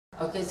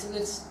Okay, so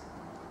let's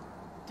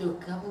do a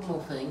couple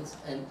more things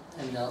and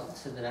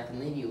so that I can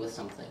leave you with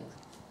something.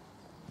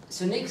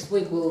 So next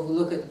week we'll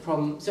look at the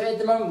problem. So at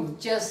the moment we've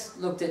just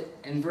looked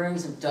at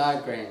invariance of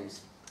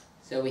diagrams.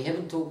 So we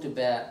haven't talked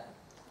about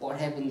what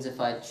happens if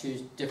I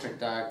choose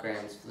different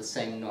diagrams for the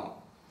same knot.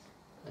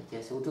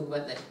 Okay, so we'll talk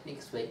about that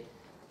next week.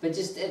 But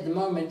just at the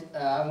moment,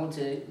 I want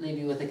to leave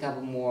you with a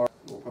couple more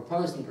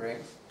proposed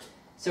invariants.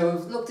 So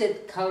we've looked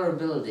at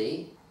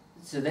colorability.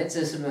 So that's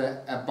a sort of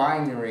a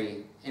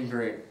binary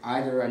invariant.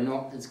 Either a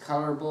knot is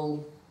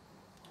colorable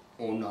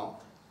or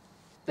not.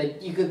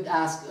 But you could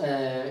ask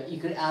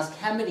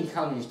how many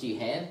colors do you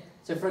have?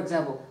 So for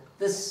example,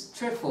 this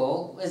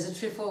trefoil, is a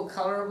trefoil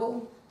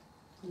colorable?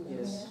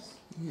 Yes.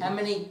 How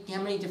many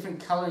different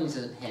colorings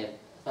does it have?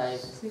 5?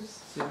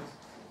 6.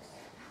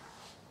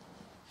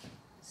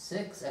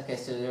 6? Okay,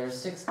 so there are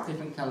 6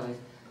 different colorings.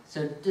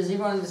 So does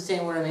everyone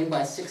understand what I mean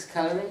by 6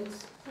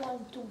 colorings?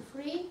 1, 2,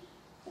 3,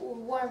 or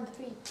 1,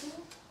 3, 2,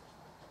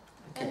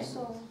 Okay. and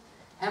so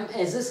on.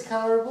 Is this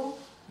colorable?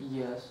 Yes.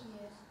 Yes.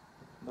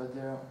 But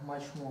there are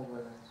much more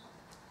variants.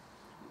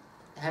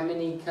 How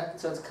many?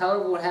 So it's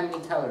colorable. How many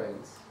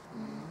colorings?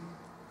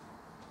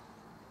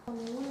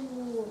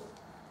 По-моему,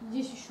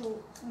 здесь еще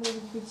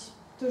может быть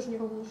тоже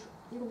неровно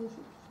шрифт.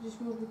 Здесь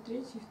может быть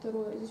третий,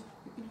 второй, а здесь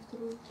или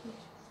второй, и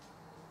третий.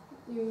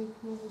 И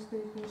можно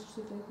сказать, может,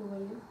 что это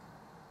эквивалент.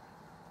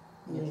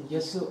 Нет,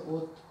 если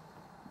вот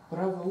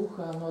правое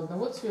ухо оно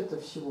одного цвета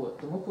всего,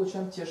 то мы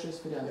получаем те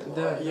 6 вариантов.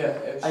 Да,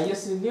 А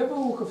если левое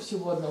ухо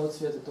всего одного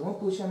цвета, то мы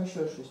получаем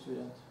еще 6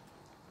 вариантов.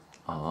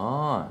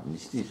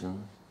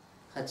 Действительно.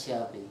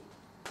 Хотя бы.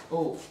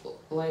 Oh,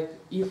 like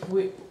if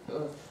we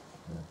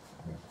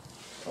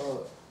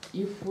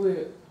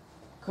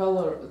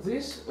color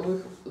this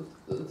with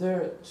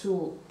there are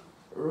 2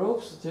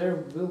 ropes, there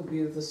will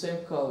be the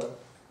same color,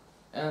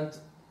 and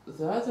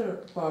the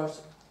other part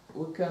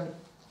we can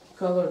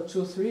color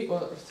 2, 3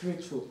 or 3,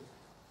 2.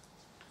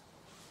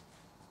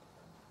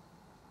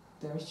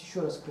 Там есть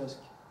еще раз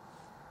краски.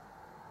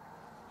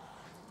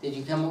 Did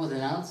you come up with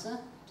an answer?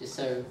 Just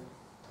so.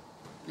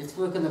 Let's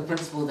work on the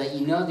principle that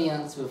you know the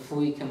answer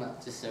before you come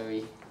up, just so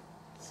we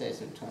save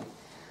some time.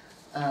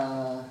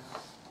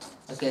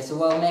 Okay, so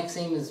while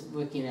Maxime is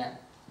working out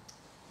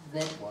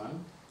that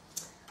one,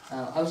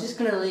 I was just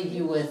going to leave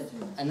you with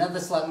another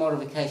slight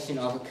modification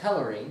of a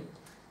colouring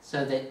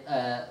so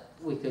that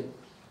we could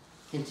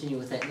continue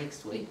with that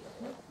next week.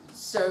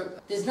 So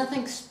there's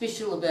nothing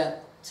special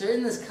about, so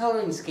in this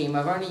colouring scheme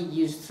I've only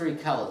used 3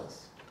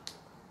 colours.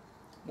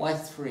 Why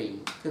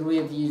 3? Could we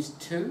have used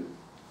 2?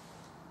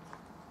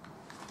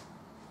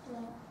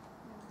 No.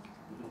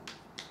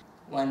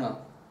 Why not?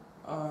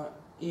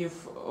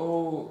 If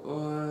all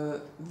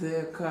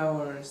the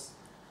colors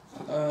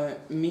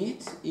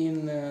meet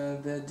in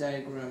the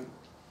diagram,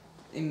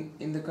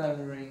 in the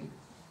coloring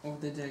of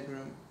the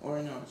diagram,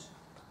 or not?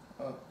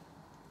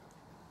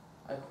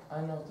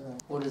 I know the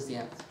What is the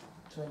answer?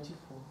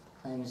 24.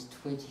 Times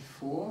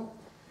 24.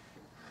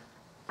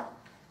 Do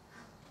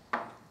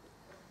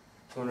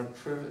you want to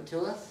prove it to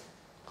us?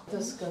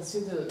 Let us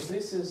consider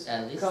this is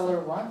This?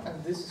 color 1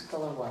 and this is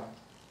color 1.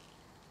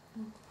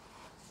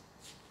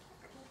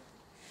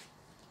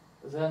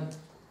 Then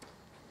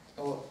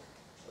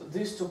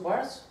these 2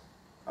 parts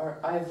are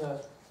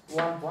either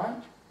 1,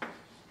 1,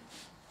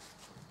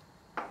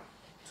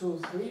 2,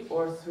 3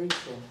 or 3, 2.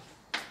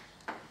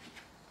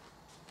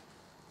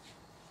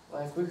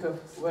 Like we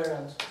have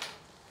variant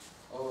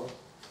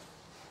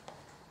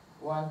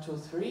 1, 2,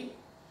 3,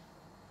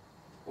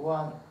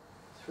 1,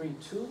 3,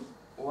 2,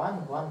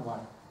 1, 1,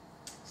 1.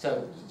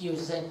 So you were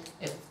saying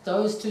if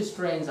those 2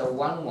 strands are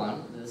 1,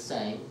 1, they're the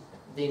same,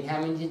 then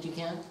how many did you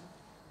count?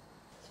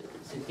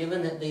 So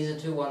given that these are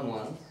 2 1,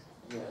 1s,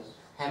 Yes.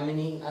 how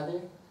many are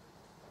there?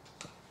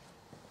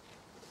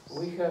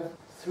 We have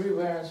 3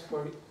 variants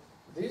for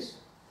this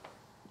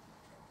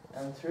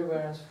and 3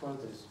 variants for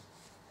this.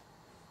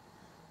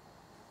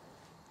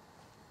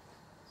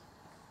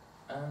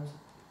 And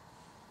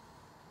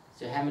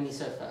So how many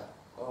so far?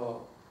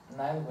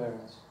 9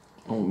 variants.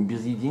 Ну,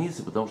 без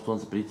единицы, потому что он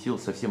запретил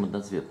совсем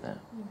одноцветное.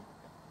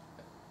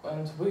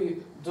 And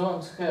we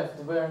don't have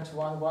the variant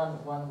 1,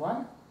 1, 1,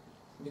 1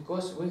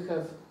 because we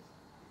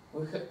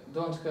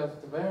don't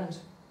have the variant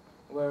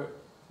where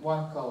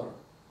 1 color.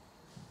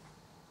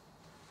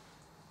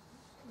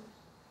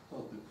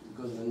 Well,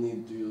 because we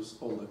need to use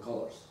all the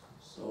colors.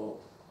 So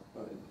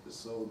the We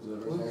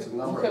resulting we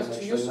number have is to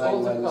actually use 9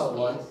 all the minus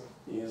colors.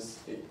 1 is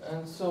 8.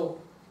 And so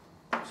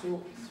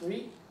 2,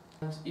 3,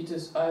 and it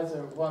is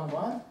either 1,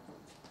 1,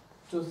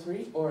 2,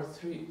 3 or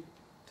 3,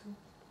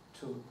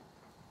 2.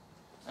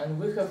 And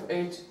we have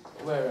 8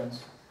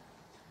 variants.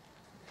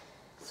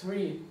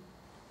 3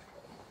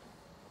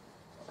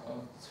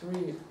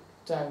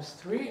 times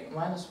 3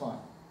 minus 1.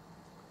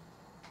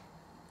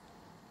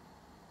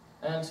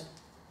 And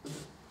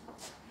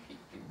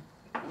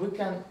we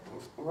can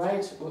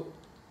write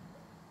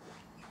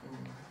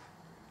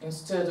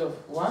instead of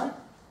 1,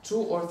 2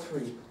 or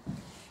 3.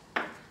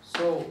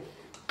 So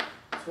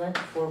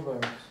 24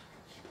 variants.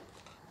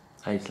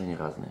 А если они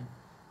разные?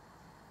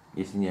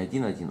 Если не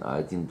 1, 1, а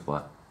 1,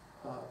 2.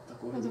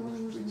 Такого Это не может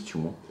возможно. быть.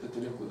 Почему? Это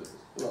легко доказать.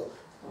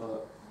 Ладно.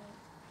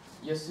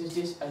 Если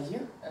здесь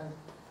 1, and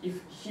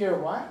if here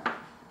 1,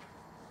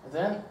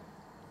 then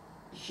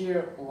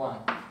here 1.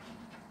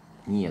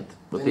 Нет.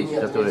 Вот Да эти,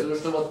 нет, которые... имеется в виду,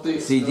 что вот ты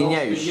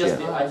соединяющие.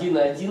 сказал, что если 1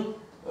 на 1,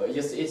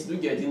 если эти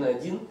дуги 1 на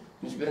 1,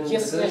 ну теперь не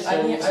Если доказать, что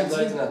они они всегда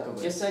один,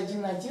 одинаковые. если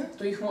 1, 1,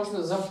 то их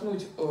можно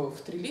замкнуть в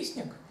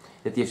трилистник.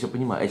 Это я все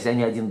понимаю. А если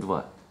они 1,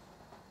 2?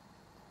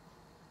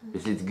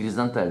 Если эти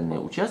горизонтальные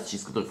участки,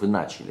 из которых вы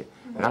начали,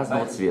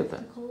 разного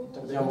цвета.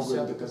 Тогда Я могу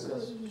нельзя это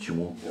доказать.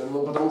 Почему?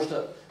 Ну, потому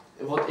что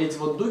вот эти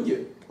вот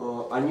дуги,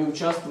 они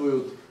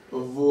участвуют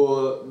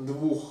в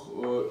двух,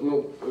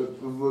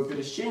 в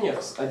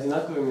пересечениях с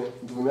одинаковыми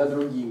двумя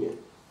другими.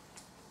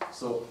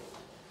 So,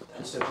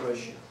 все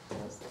проще.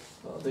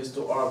 These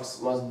two arcs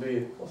must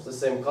be of the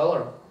same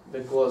color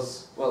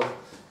because, well,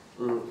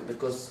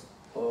 because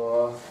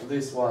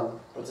this one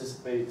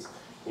participates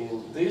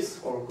in this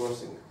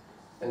overcrossing,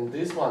 and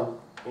this one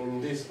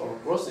in this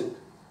overcrossing,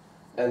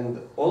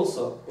 and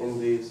also in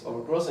these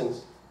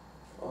overcrossings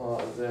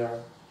there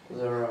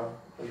are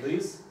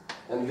these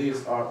and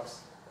these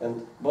arcs,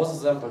 and both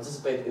of them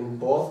participate in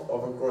both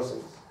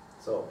overcrossings.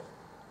 So,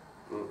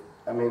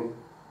 I mean,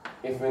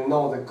 if we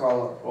know the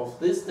color of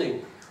this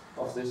thing,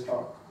 of this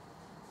arc,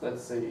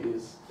 let's say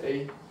is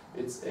A,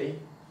 it's A,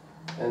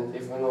 and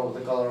if we know the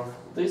color of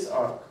this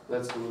arc,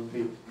 let's call it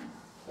B,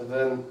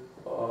 then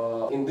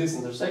in this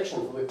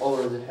intersection we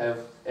already have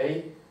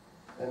A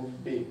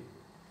and B.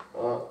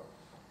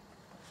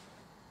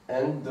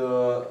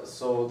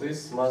 So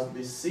this must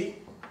be C,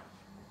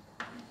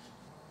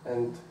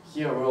 and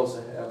here we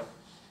also have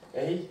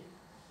A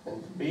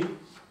and B,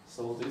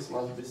 so this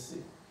must be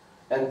C.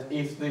 And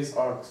if these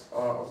arcs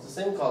are of the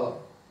same color,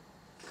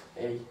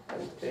 A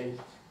and A,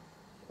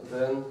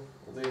 then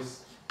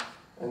this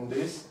and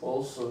this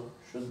also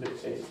should be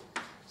A.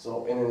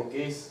 So in any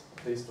case,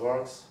 these two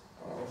arcs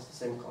are of the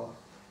same color.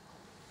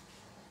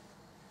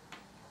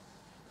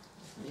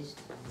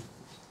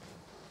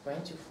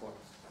 24.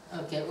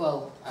 Okay,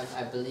 well,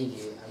 I believe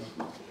you.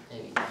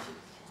 Maybe you should.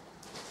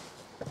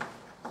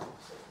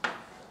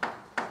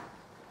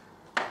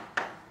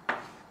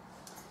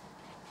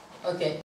 Okay.